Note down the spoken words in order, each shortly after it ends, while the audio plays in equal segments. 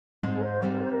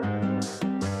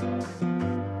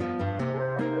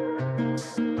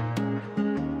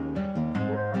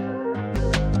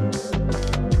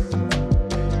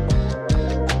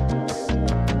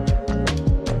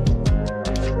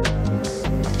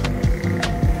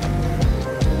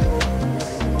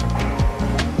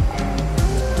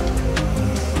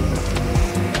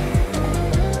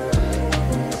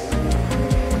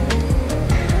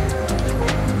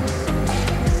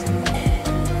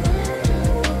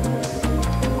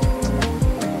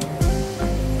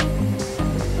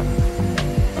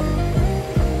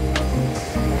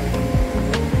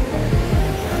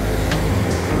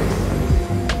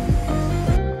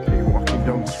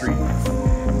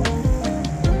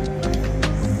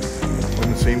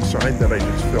same side that I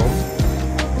just filmed.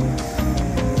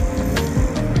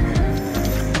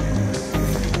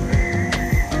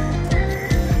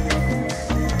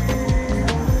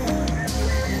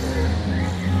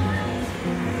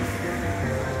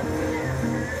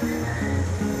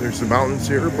 There's the mountains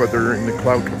here, but they're in the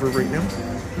cloud cover right now.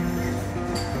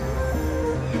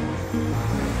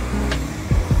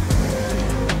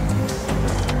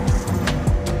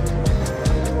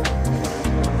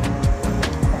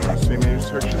 Same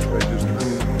intersection I just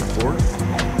turned before,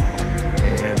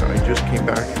 and I just came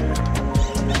back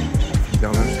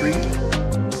down the street.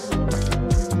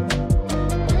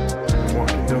 I'm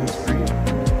walking down the street,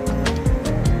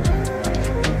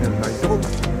 and I don't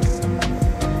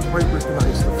quite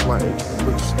recognize the flag. It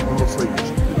looks almost like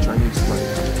the Chinese flag.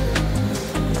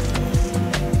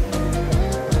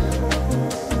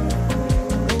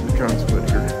 The ground split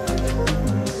here.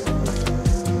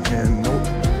 And note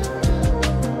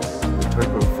the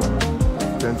type of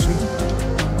fencing.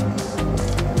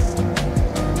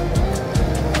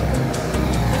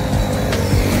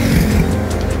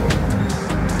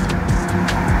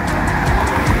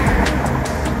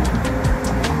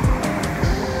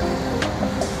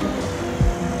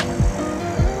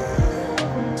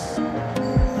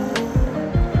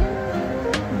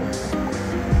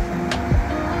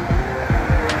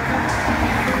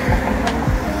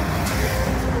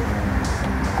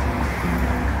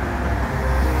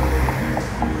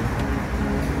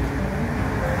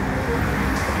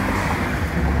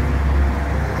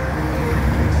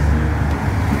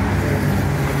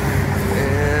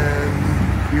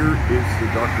 Is the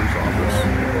doctor's office.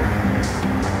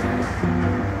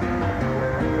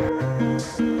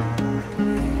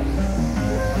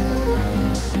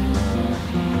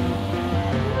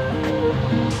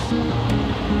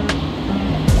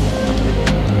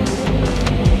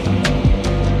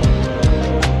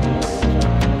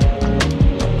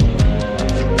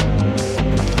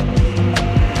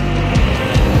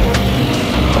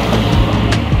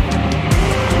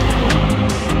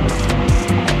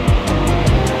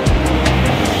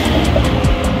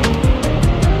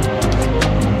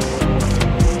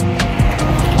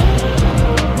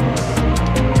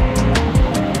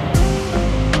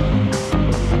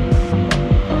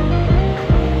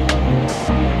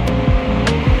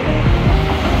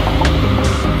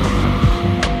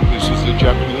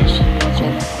 Japanese.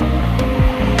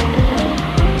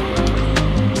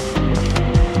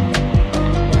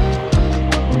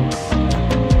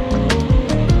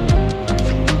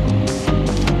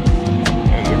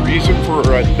 And the reason for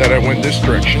that I went this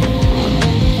direction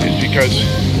is because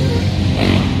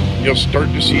you'll start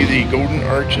to see the golden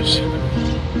arches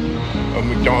of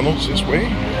McDonald's this way,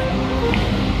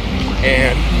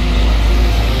 and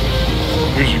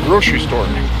there's a grocery store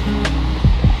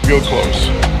real close.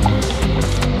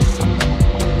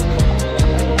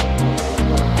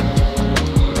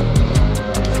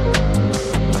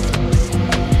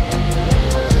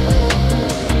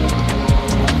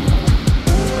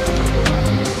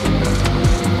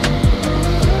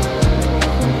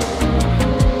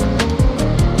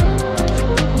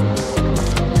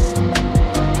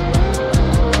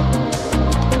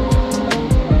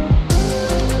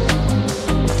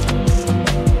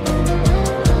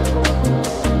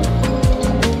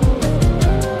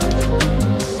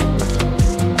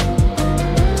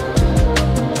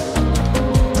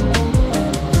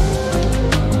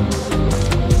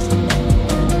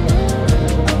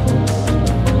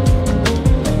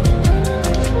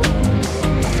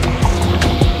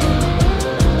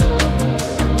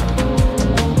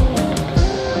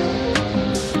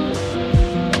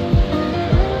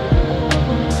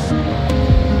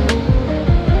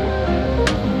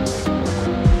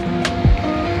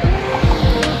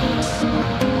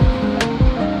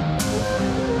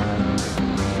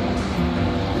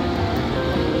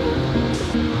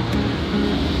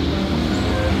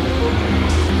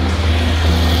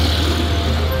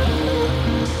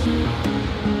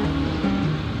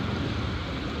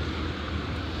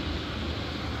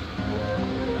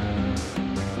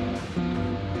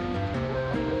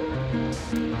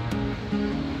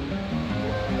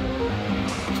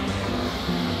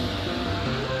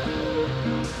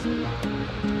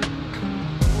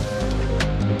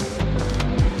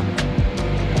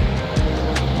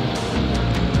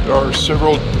 There are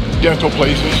several dental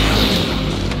places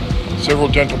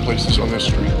on this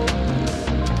street.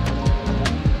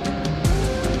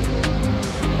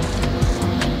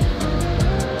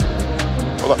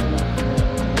 Hold up.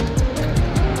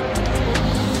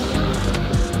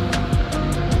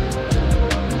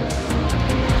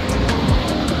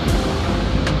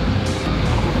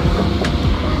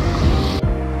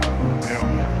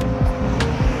 Yeah.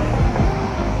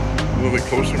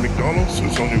 close to McDonald's, so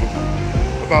it's only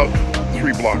about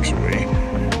 3 blocks away.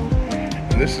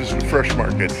 And this is the fresh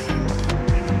market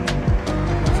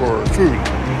for food.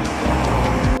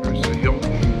 There's the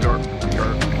Hilton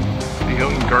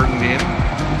Garden Inn.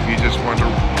 If you just want to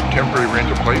temporarily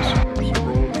rent a place. There's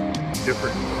several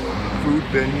different food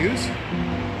venues.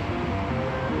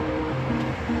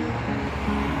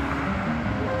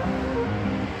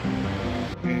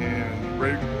 And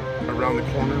right around the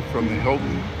corner from the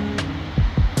Hilton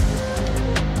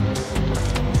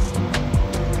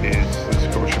is the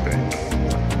Scotiabank.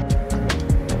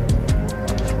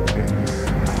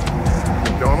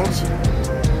 McDonald's.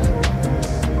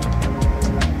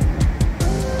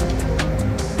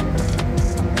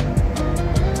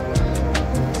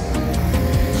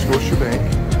 Scotiabank.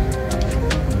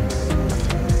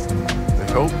 The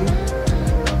Hilton.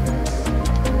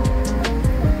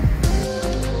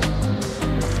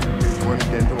 There's one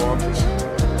dental office.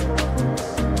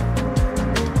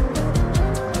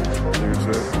 There's a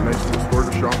nice little store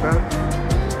to shop at.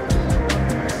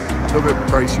 A little bit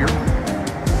pricier.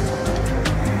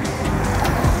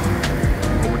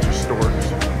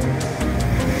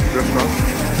 Restaurant.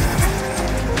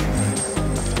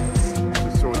 The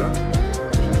soda,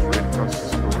 which is right across the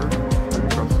store, right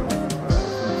across the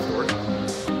store.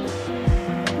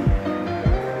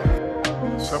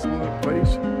 The supplement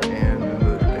place and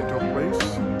the dental place.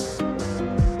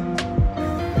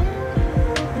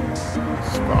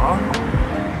 Spa.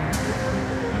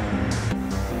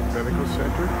 Medical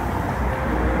center.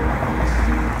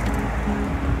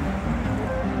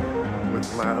 With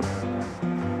lab.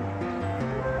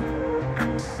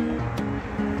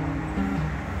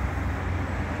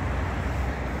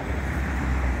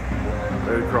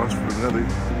 Right across from another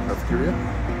cafeteria.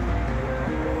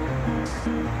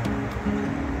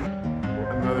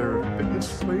 Another fitness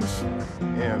place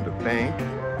and a bank.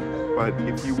 But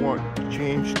if you want to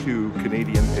change to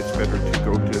Canadian, it's better to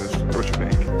go to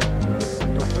Scotiabank.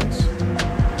 Dental place.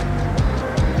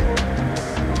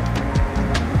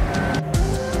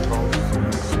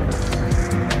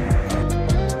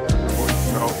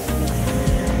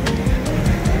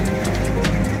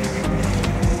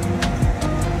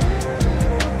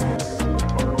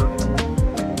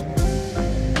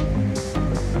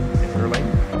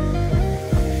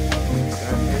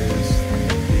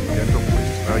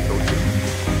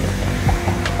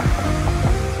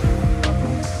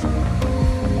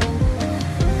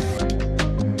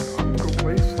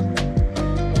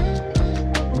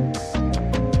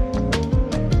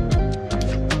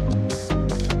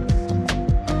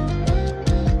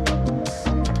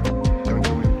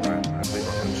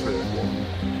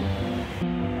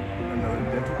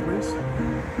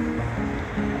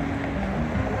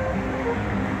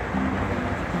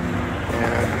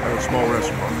 Small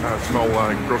restaurant, small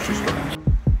grocery store.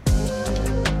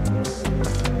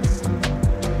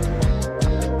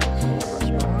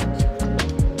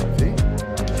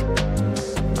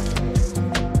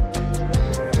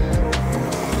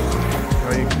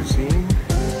 Italian cuisine,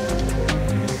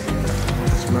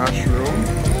 smash room,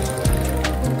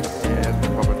 and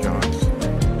Papa John's.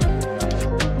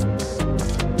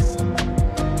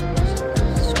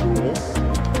 School.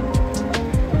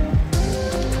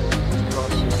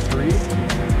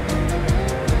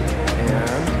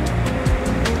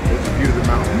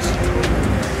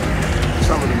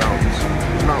 Some of the mountains.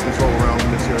 There's mountains all around in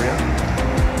this area.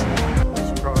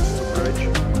 Just across the bridge.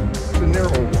 It's a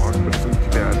narrow walk, but it's not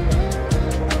too bad.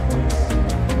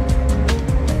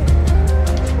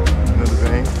 Another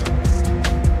bank.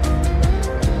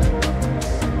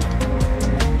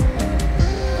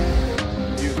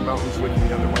 View of the mountains looking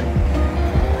the other way.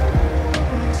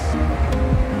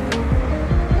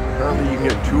 Apparently you can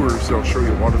get tours that'll show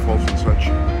you waterfalls and such.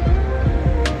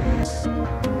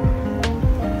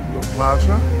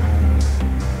 Plaza.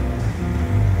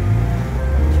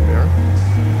 It's there.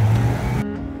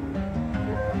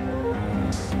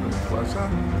 Plaza.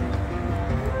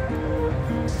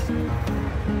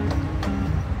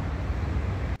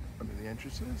 Under the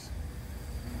entrances.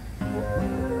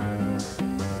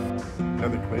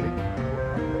 Another clinic.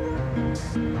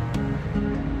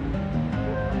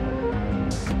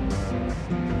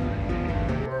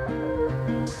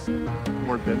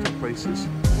 More dental places.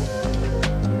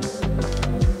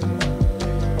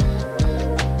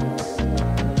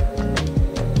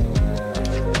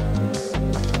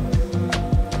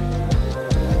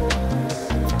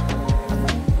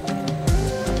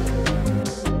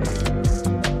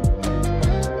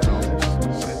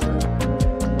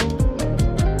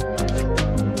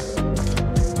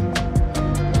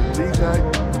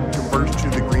 Converts to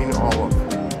the green olive.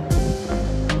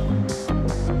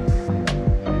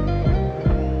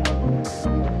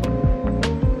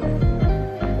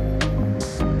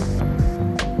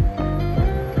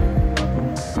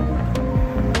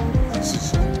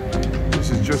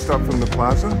 just up from the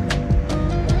plaza.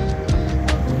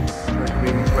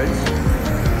 Meeting place.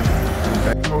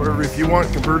 However, if you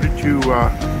want converted to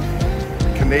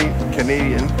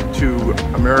Canadian to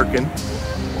American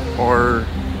or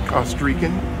Costa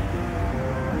Rican,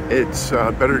 it's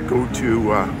better to go to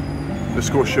the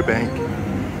Scotia Bank,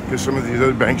 because some of these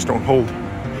other banks don't hold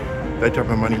that type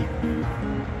of money.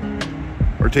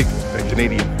 Or take a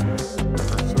Canadian. There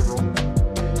are several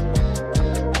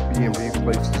B&B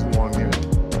places along there.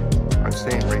 I'm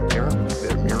staying right there,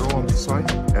 that mural on the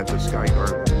side at the Sky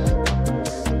Garden.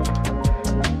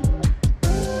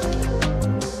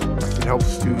 It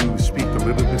helps to speak a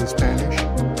little bit of Spanish,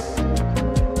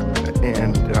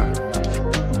 and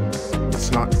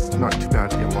it's not too bad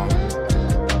to get along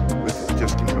with it,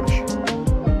 just English. The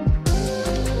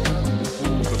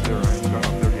pools up there, I haven't gone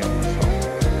up there yet myself.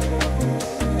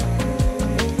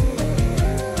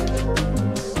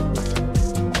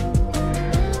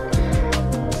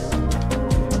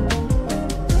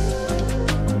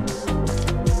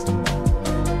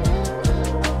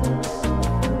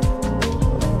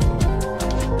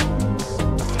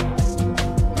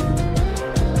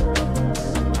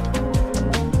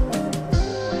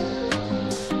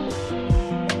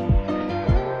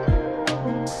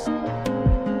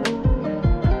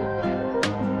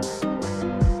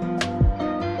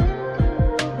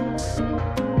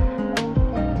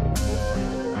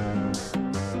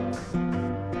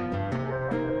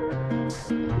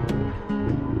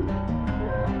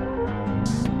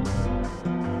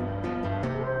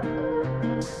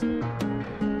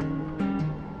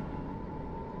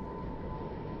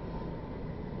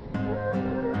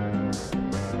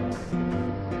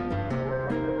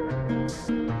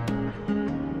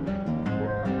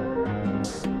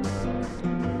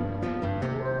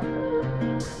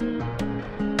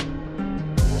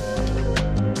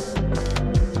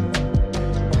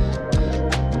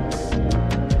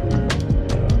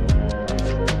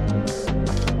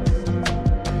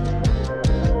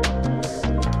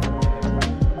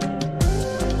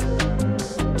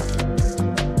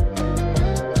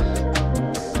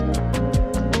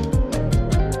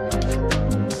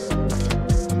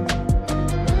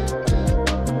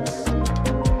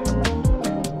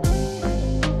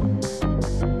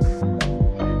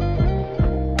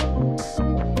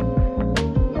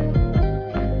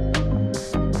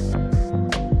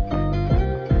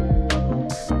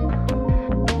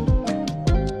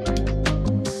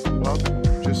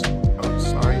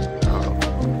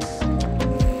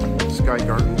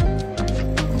 Garden,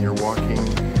 and you're walking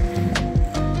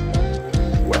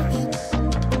west,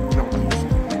 no, east.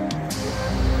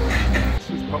 This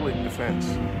is public defense.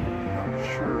 I'm not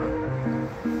sure.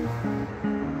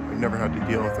 I've never had to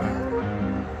deal with that.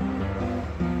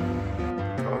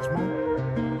 Cosmo.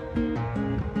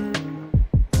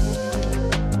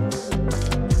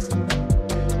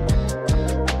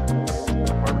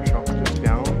 Barbershop is just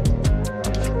down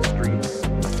the street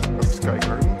from Sky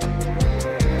Garden.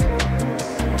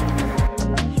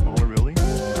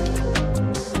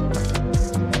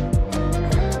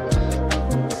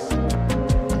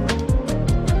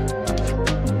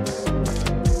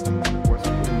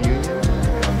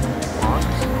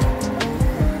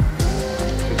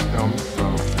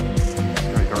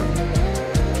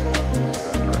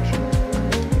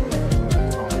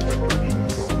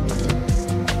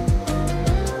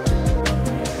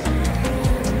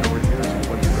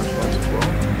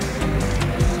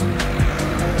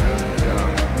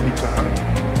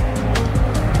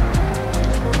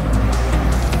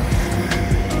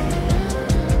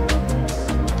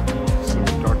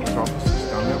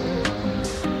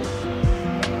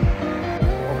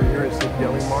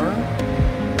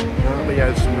 Apparently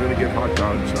has some really good hot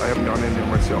dogs. I haven't gone in there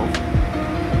myself.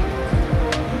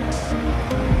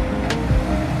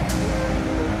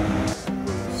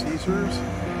 Caesars.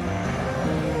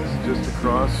 This is just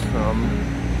across from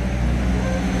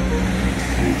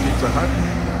the Pizza Hut.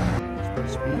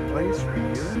 Express Speed Place right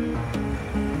here.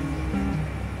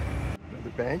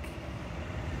 Another bank.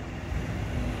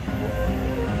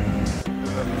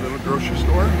 Another little grocery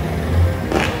store.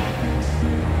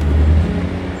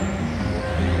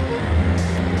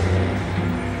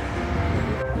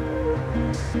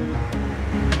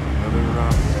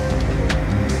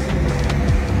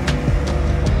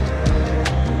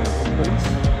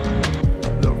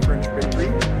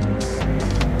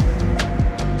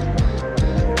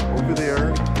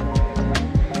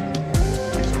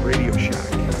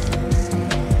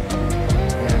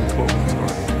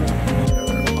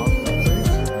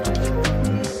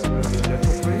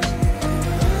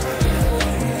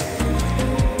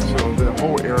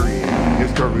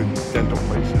 Dental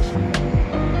places.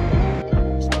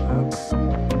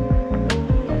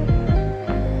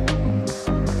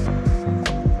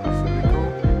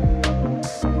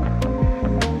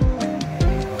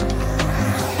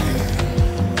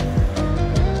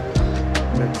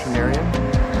 area.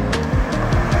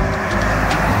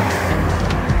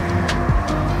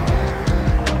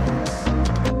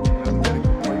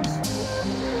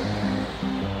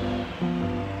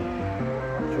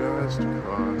 Just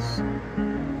across.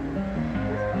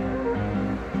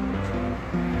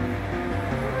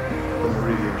 From the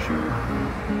radiation.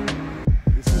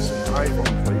 This is an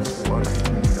iPhone place. A lot of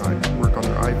people work on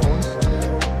their iPhones.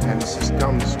 And this is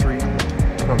down the street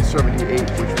from 78,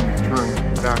 which we turn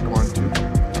back onto.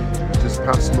 Just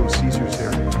past Little Caesars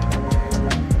there.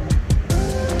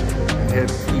 And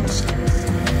head east.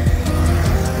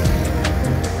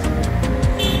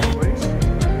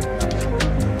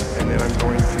 And then I'm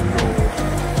going to go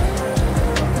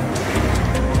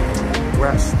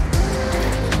west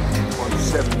on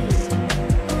 78.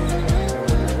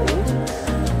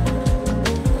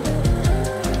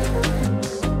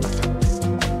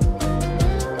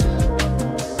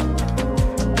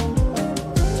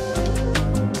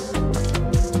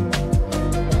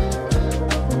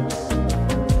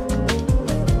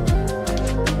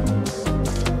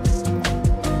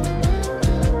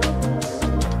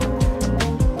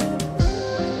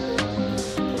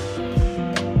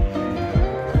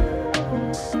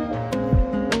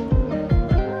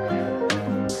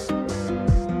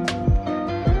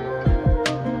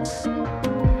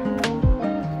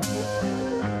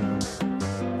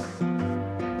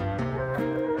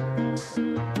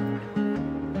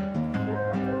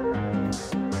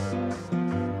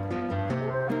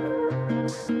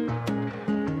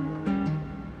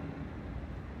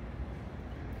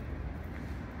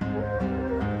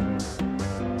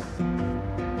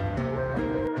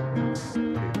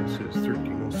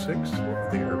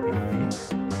 The Airbnb.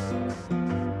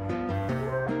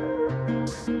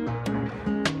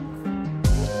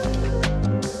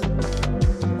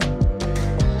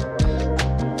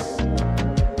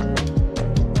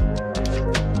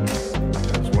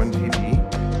 That's one TV.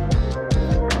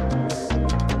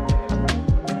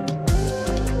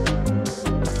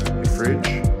 A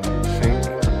fridge, sink,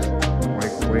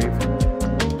 microwave,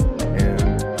 and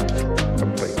a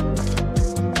plate.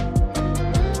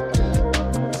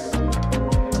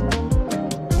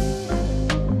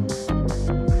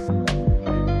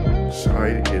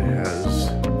 It has a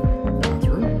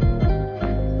bathroom,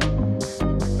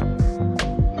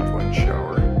 one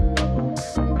shower.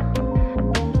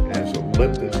 It has a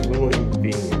lip that's a little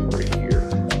inconvenient right here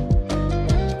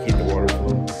to keep the water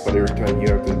flowing, but every time you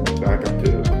have to back up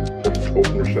to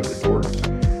open or shut the door,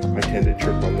 I tend to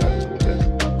trip on that a little bit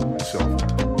myself.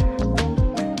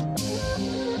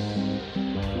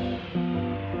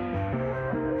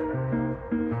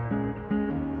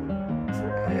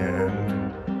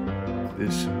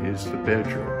 This is the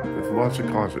bedroom with lots of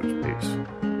closet space.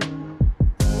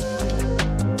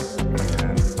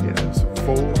 And it has a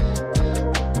full